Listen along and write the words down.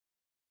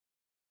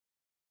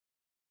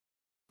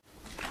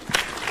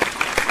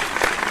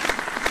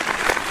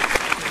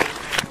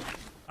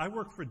I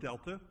work for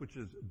Delta, which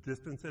is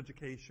distance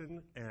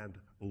education and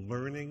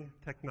learning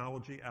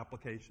technology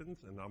applications,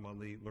 and I'm on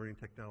the learning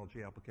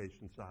technology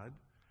application side.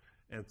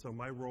 And so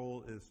my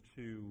role is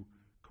to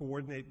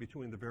coordinate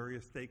between the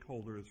various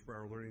stakeholders for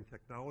our learning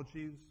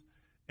technologies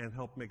and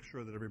help make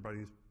sure that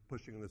everybody's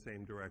pushing in the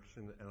same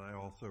direction, and I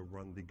also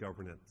run the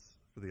governance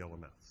for the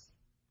LMS.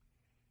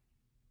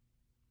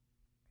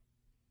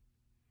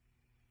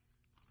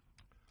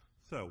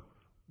 So,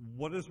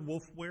 what is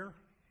Wolfware?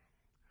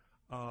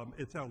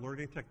 It's our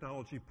learning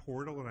technology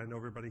portal, and I know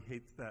everybody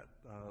hates that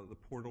the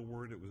portal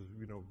word. It was,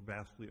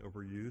 vastly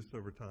overused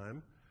over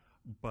time.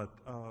 But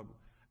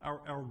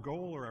our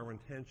goal or our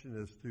intention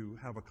is to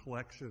have a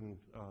collection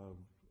of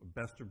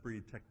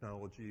best-of-breed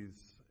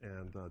technologies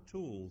and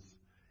tools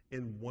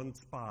in one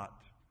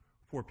spot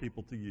for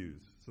people to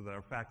use, so that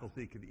our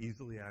faculty can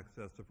easily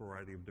access a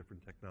variety of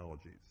different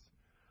technologies.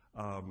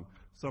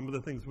 Some of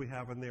the things we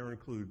have in there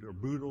include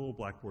Moodle,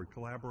 Blackboard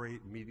Collaborate,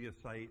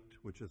 MediaSite,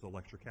 which is a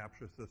lecture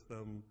capture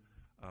system.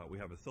 We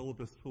have a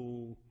syllabus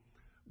tool.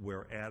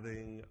 We're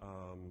adding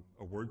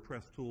a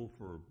WordPress tool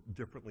for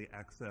differently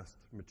accessed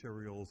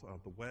materials on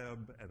the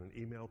web, and an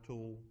email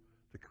tool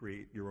to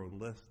create your own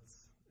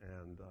lists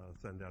and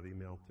send out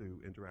email to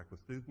interact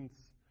with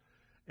students.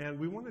 And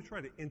we want to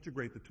try to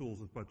integrate the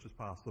tools as much as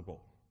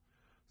possible.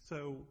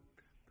 So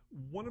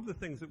one of the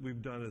things that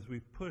we've done is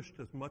we've pushed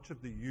as much of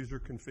the user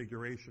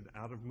configuration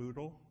out of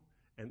Moodle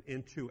and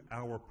into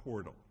our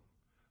portal.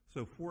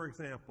 So for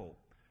example,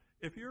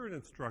 if you're an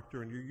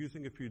instructor and you're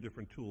using a few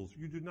different tools,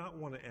 you do not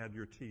want to add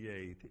your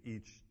TA to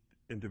each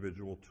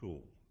individual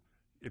tool.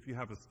 If you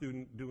have a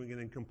student doing an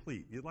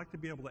incomplete, you'd like to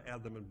be able to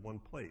add them in one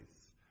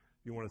place.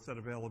 You want to set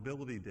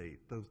availability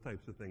date, those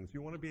types of things.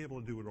 You want to be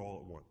able to do it all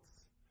at once.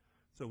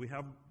 So we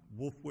have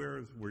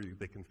Wolfwares where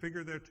they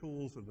configure their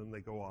tools and then they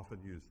go off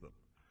and use them.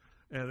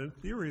 And in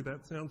theory,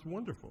 that sounds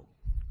wonderful.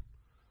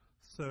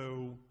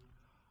 So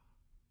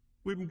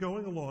we've been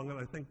going along, and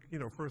I think,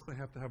 first I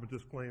have to have a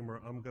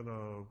disclaimer. I'm going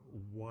to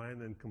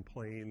whine and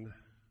complain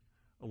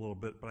a little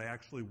bit, but I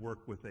actually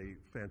work with a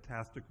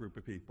fantastic group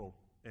of people.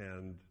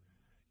 And,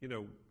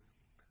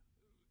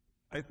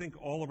 I think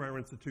all of our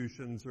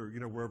institutions or,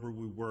 wherever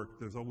we work,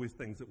 there's always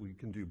things that we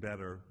can do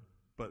better,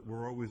 but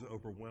we're always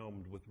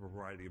overwhelmed with a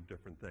variety of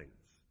different things.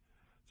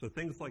 So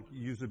things like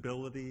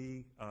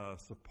usability,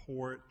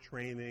 support,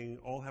 training,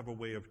 all have a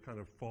way of kind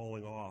of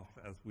falling off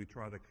as we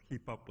try to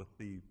keep up with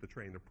the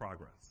train of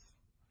progress.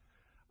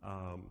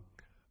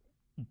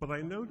 But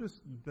I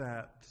noticed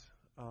that,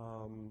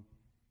 I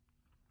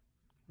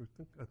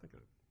think I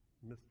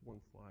missed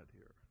one slide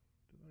here.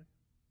 Did I?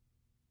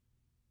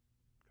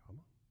 Come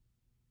on.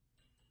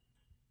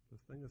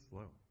 This thing is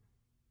slow.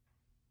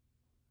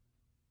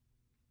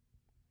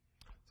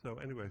 So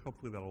anyway,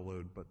 hopefully that'll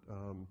load, but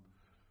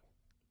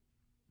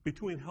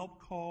between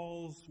help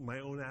calls, my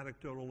own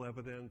anecdotal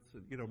evidence,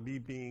 me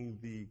being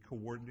the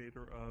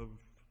coordinator of,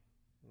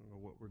 I don't know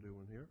what we're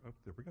doing here. Oh,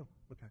 there we go.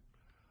 Okay.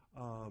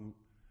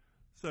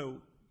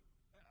 So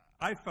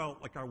I felt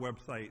like our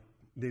website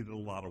needed a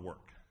lot of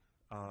work.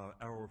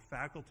 Our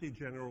faculty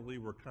generally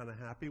were kind of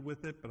happy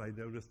with it, but I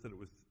noticed that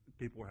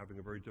people were having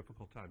a very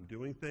difficult time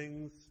doing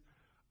things.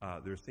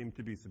 There seemed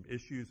to be some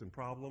issues and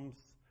problems,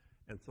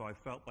 and so I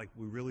felt like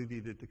we really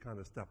needed to kind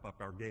of step up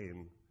our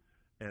game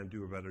and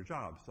do a better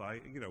job. So I,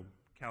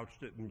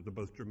 couched it in the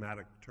most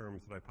dramatic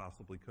terms that I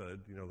possibly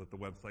could, that the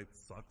website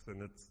sucks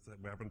and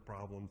we're having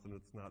problems and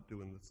it's not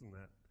doing this and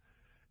that.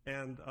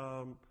 And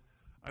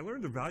I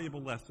learned a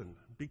valuable lesson.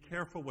 Be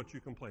careful what you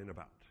complain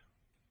about.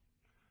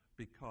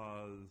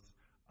 Because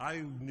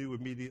I knew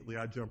immediately,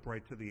 I jumped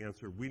right to the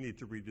answer, we need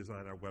to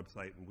redesign our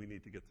website and we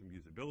need to get some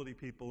usability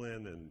people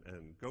in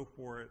and go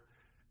for it.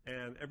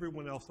 And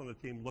everyone else on the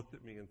team looked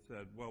at me and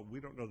said, well, we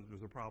don't know that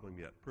there's a problem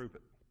yet, prove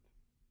it.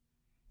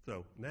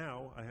 So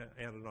now I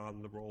added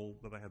on the role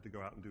that I had to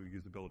go out and do a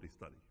usability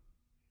study.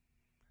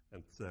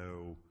 And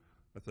so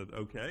I said,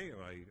 okay,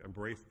 and I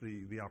embraced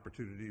the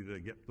opportunity to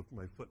get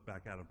my foot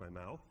back out of my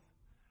mouth.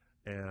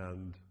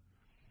 And,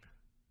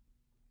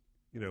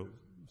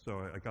 so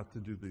I got to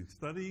do the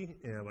study,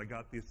 and I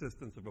got the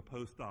assistance of a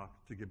postdoc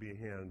to give me a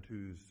hand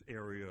whose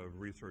area of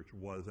research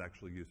was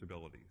actually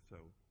usability. So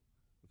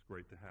it's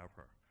great to have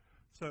her.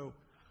 So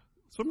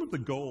some of the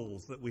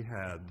goals that we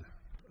had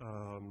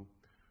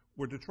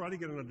were to try to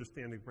get an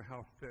understanding for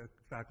how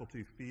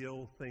faculty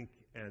feel, think,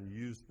 and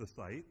use the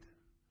site,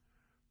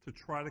 to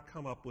try to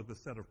come up with a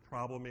set of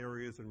problem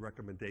areas and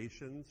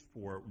recommendations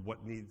for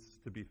what needs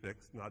to be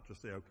fixed, not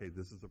just say, okay,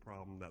 this is a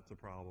problem, that's a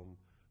problem,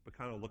 but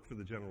kind of look for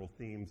the general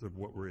themes of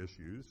what were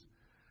issues,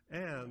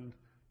 and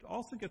to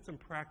also get some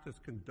practice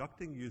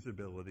conducting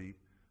usability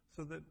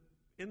so that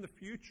in the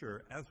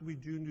future, as we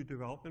do new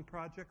development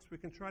projects, we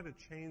can try to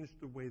change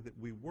the way that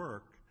we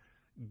work,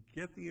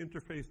 get the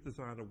interface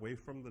design away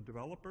from the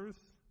developers,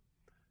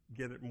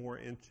 get it more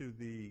into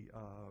the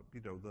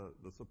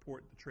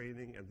support, the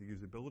training, and the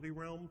usability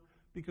realm.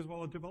 Because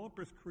while the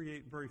developers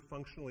create very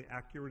functionally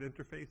accurate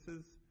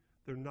interfaces,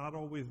 they're not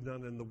always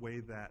done in the way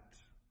that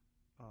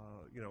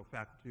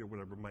faculty or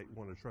whatever might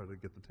want to try to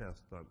get the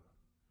task done.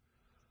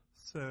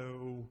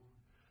 So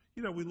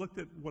we looked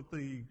at what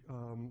the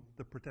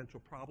potential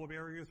problem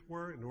areas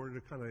were in order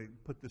to kind of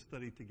put this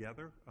study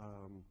together.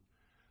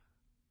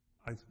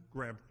 I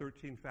grabbed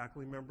 13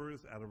 faculty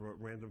members out of a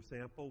random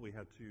sample. We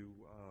had to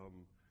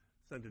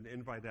send an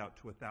invite out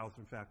to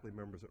 1,000 faculty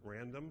members at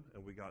random,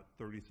 and we got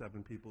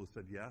 37 people who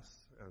said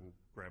yes, and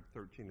grabbed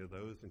 13 of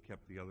those and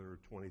kept the other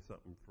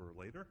 20-something for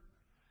later.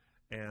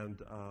 And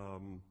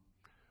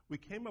we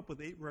came up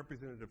with 8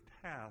 representative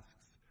tasks.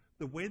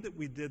 The way that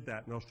we did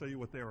that, and I'll show you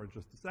what they are in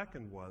just a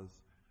second, was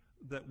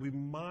that we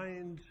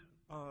mined,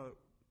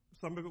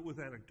 some of it was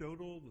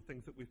anecdotal, the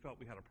things that we felt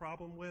we had a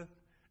problem with,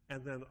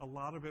 and then a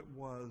lot of it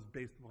was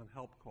based on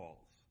help calls.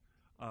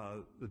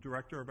 The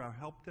director of our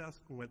help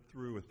desk went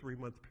through a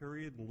 3-month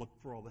period and looked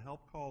for all the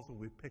help calls, and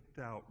we picked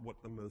out what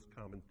the most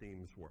common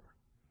themes were.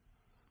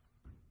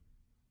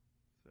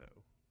 So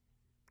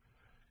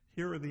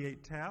here are the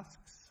 8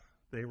 tasks.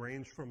 They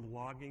range from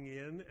logging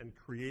in and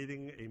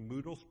creating a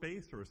Moodle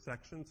space or a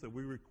section, so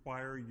we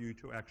require you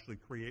to actually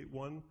create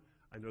one.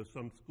 I know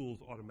some schools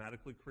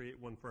automatically create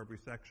one for every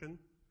section,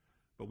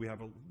 but we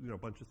have a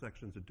bunch of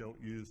sections that don't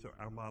use, so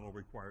our model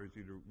requires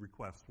you to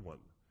request one.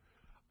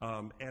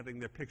 Adding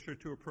their picture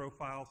to a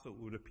profile so it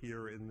would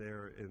appear in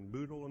there in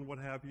Moodle and what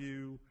have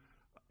you.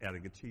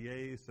 Adding a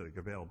TA, setting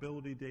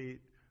availability date.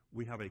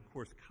 We have a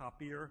course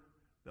copier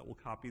that will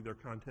copy their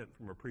content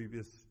from a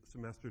previous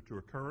semester to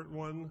a current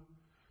one.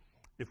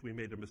 If we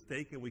made a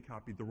mistake and we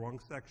copied the wrong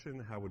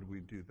section, how would we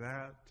do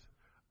that?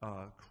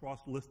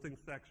 Cross-listing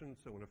sections,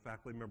 so when a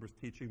faculty member is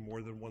teaching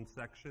more than one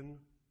section,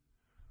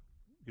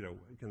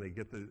 can they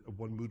get the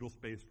one Moodle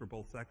space for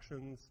both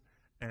sections?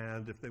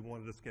 And if they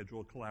wanted to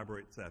schedule a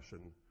collaborate session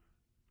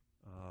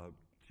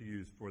to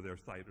use for their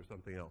site or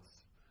something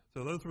else.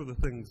 So those were the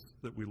things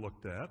that we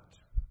looked at.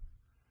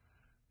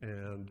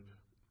 And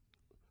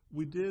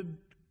we did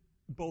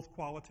both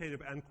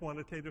qualitative and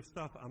quantitative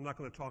stuff. I'm not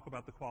going to talk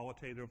about the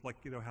qualitative, like,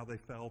 how they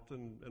felt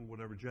and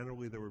whatever.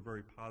 Generally, they were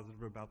very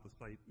positive about the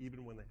site,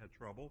 even when they had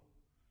trouble,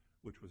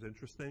 which was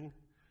interesting.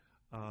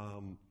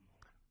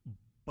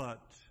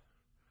 But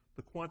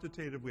the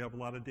quantitative, we have a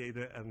lot of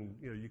data, and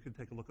you can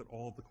take a look at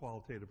all of the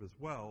qualitative as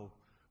well.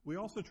 We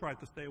also tried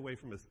to stay away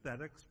from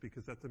aesthetics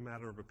because that's a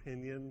matter of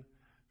opinion.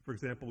 For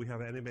example, we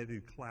have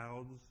animated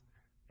clouds,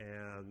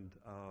 and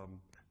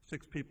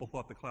 6 people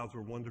thought the clouds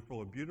were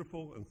wonderful and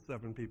beautiful, and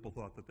 7 people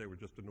thought that they were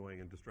just annoying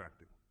and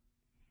distracting.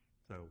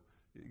 So,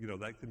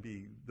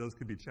 those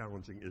can be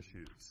challenging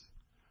issues.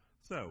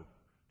 So,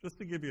 just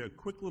to give you a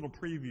quick little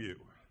preview,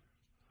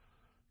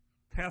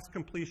 task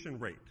completion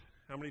rate.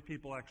 How many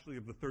people actually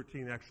of the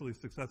 13 actually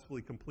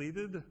successfully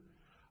completed?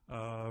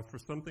 For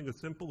something as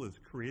simple as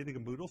creating a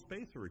Moodle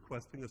space or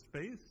requesting a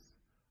space,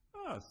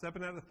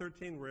 7 out of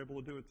 13 were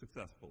able to do it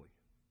successfully.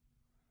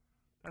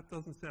 That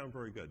doesn't sound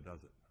very good,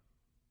 does it?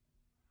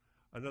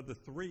 Another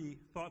 3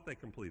 thought they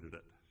completed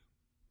it,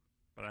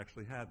 but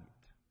actually hadn't.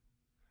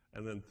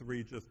 And then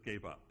 3 just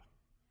gave up.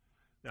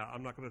 Now,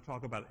 I'm not going to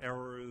talk about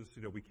errors.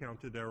 We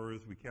counted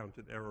errors. We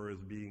counted errors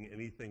being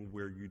anything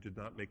where you did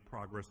not make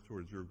progress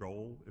towards your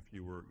goal. If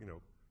you were,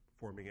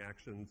 performing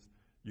actions,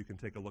 you can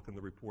take a look in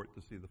the report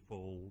to see the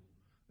full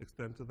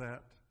extent of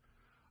that.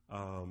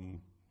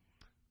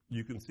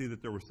 You can see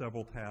that there were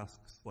several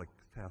tasks, like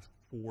task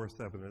 4,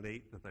 7, and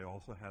 8, that they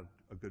also had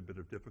a good bit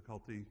of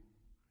difficulty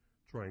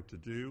trying to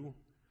do.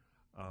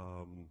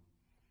 And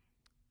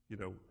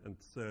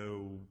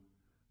so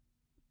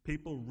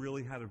people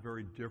really had a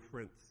very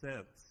different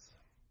sense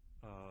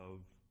of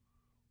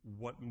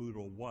what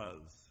Moodle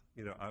was,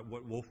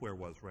 what Wolfware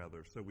was,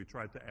 rather. So we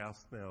tried to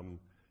ask them,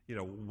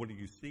 what do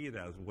you see it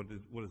as? What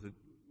does it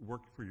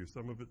work for you?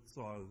 Some of them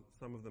saw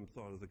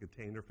it as a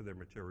container for their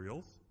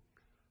materials.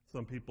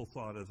 Some people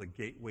saw it as a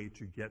gateway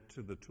to get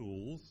to the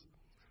tools.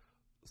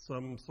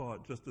 Some saw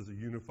it just as a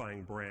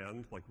unifying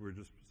brand, like we were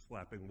just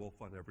slapping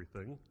Wolf on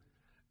everything.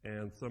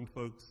 And some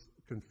folks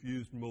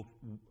confused Moodle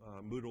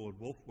and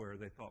Wolfware.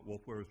 They thought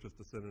Wolfware was just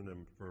a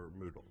synonym for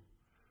Moodle.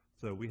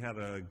 So we had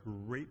a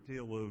great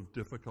deal of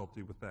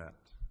difficulty with that.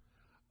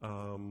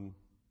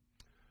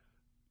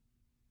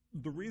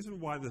 The reason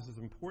why this is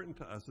important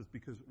to us is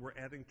because we're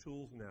adding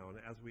tools now, and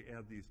as we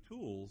add these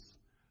tools,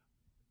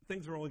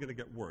 things are only going to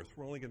get worse.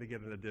 We're only going to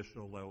get an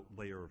additional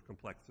layer of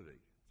complexity.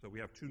 So we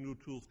have 2 new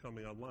tools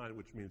coming online,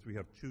 which means we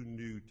have 2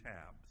 new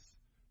tabs,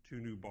 2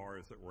 new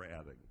bars that we're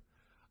adding.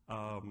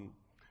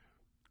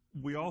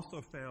 We also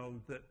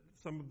found that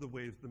some of the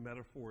ways the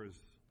metaphors,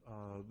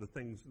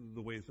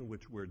 the ways in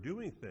which we're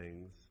doing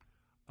things,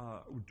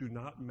 do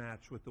not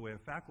match with the way a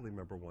faculty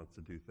member wants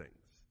to do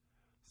things.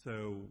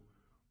 So,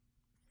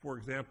 for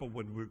example,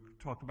 when we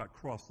talked about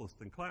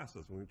cross-listing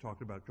classes, when we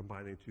talked about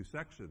combining 2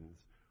 sections,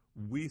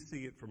 we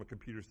see it from a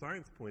computer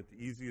science point.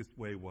 The easiest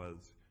way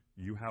was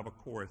you have a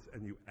course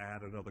and you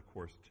add another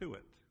course to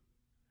it.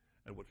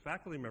 And what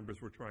faculty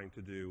members were trying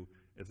to do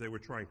is they were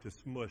trying to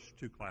smush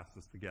 2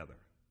 classes together.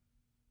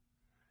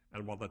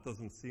 And while that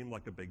doesn't seem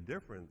like a big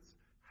difference,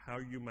 how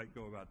you might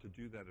go about to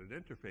do that at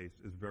interface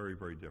is very,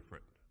 very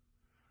different.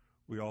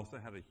 We also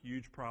had a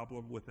huge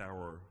problem with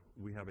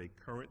we have a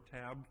current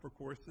tab for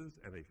courses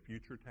and a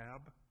future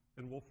tab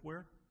in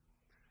Wolfware.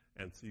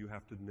 And so you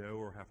have to know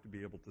or have to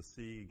be able to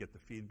see, get the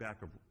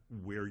feedback of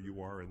where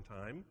you are in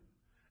time.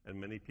 And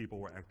many people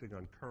were acting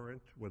on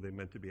current where they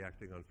meant to be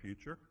acting on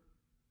future.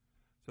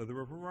 So there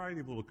were a variety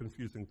of little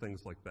confusing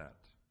things like that.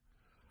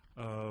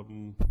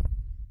 I'm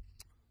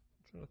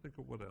trying to think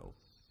of what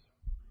else.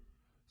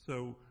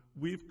 So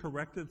we've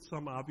corrected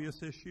some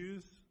obvious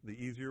issues, the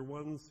easier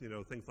ones,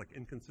 things like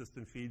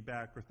inconsistent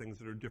feedback or things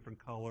that are different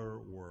color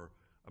or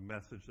a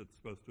message that's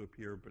supposed to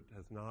appear but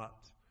has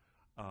not.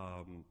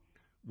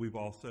 We've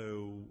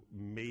also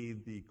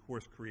made the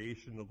course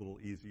creation a little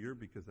easier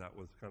because that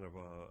was kind of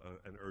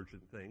an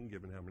urgent thing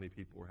given how many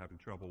people were having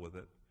trouble with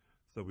it.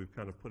 So we've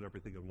kind of put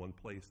everything in one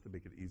place to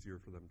make it easier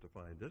for them to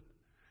find it.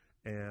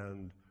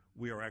 And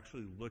we are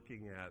actually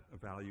looking at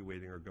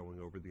evaluating or going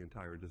over the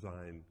entire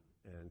design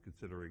and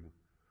considering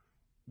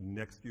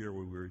next year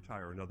when we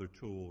retire another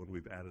tool, and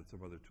we've added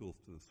some other tools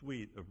to the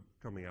suite, of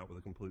coming out with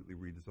a completely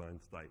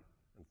redesigned site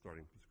and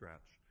starting from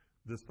scratch,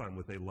 this time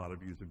with a lot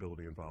of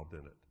usability involved in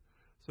it.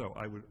 So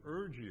I would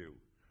urge you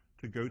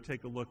to go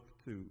take a look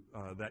to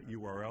that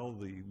URL.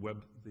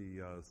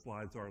 The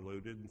slides are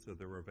loaded, and so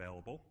they're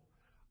available.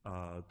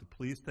 To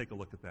please take a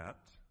look at that.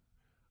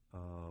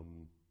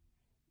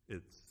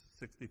 It's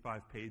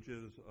 65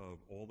 pages of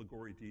all the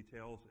gory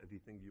details,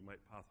 anything you might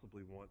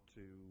possibly want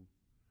to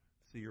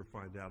see or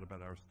find out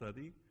about our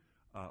study.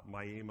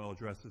 My email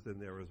address is in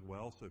there as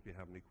well, so if you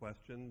have any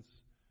questions,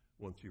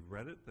 once you've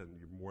read it, then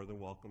you're more than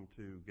welcome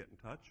to get in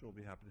touch, and we'll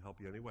be happy to help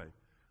you anyway.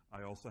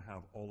 I also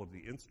have all of the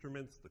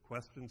instruments, the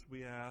questions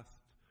we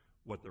asked,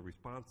 what the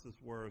responses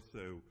were,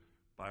 so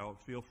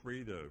feel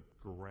free to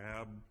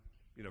grab,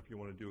 if you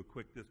want to do a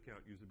quick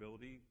discount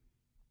usability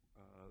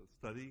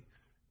study,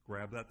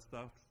 grab that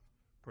stuff,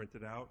 print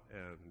it out,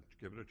 and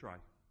give it a try.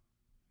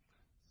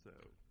 So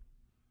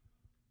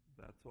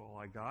that's all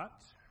I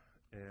got.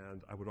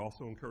 And I would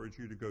also encourage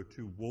you to go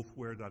to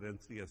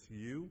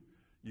wolfware.ncsu.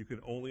 You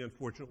can only,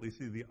 unfortunately,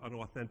 see the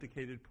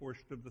unauthenticated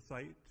portion of the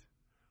site,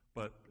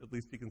 but at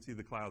least you can see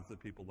the clouds that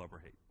people love or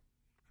hate.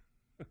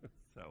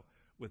 So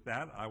with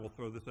that, I will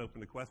throw this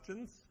open to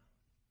questions.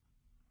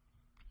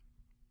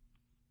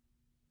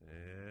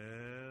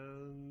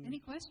 And any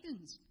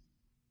questions?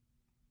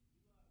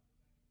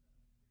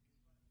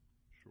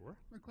 Sure.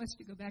 Request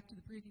to go back to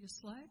the previous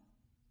slide.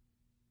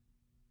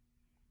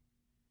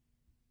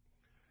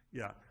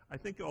 Yeah, I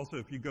think also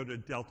if you go to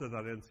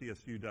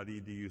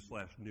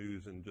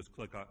delta.ncsu.edu/news and just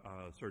click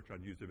search on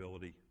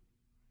usability,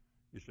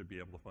 you should be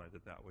able to find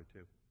it that way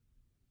too.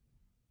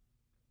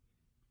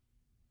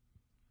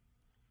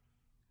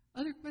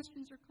 Other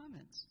questions or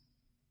comments?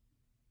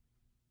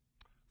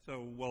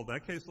 So, well, in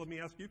that case, let me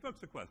ask you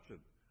folks a question.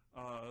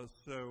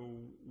 So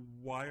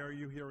why are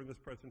you here in this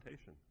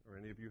presentation? Are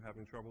any of you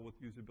having trouble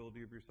with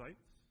usability of your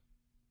sites?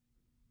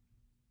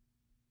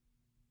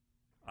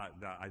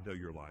 I know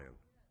you're lying.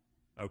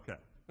 Okay.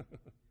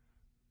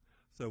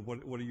 So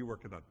what are you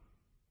working on?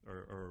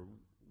 Or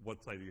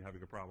what site are you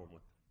having a problem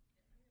with?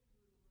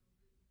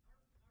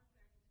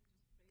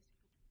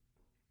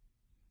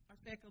 Our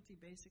faculty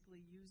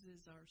basically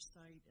uses our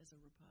site as a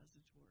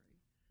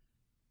repository.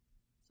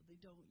 So they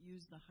don't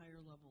use the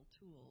higher level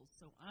tools.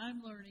 So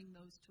I'm learning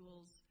those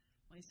tools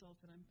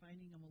myself, and I'm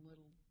finding them a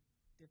little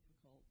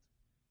difficult.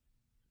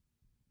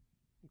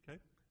 Okay.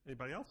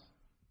 Anybody else?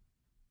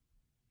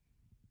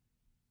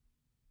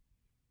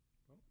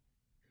 Well,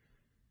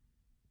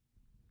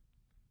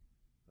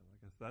 then I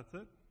guess that's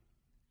it.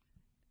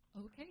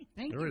 Okay,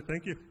 thank you. All right,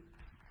 thank you.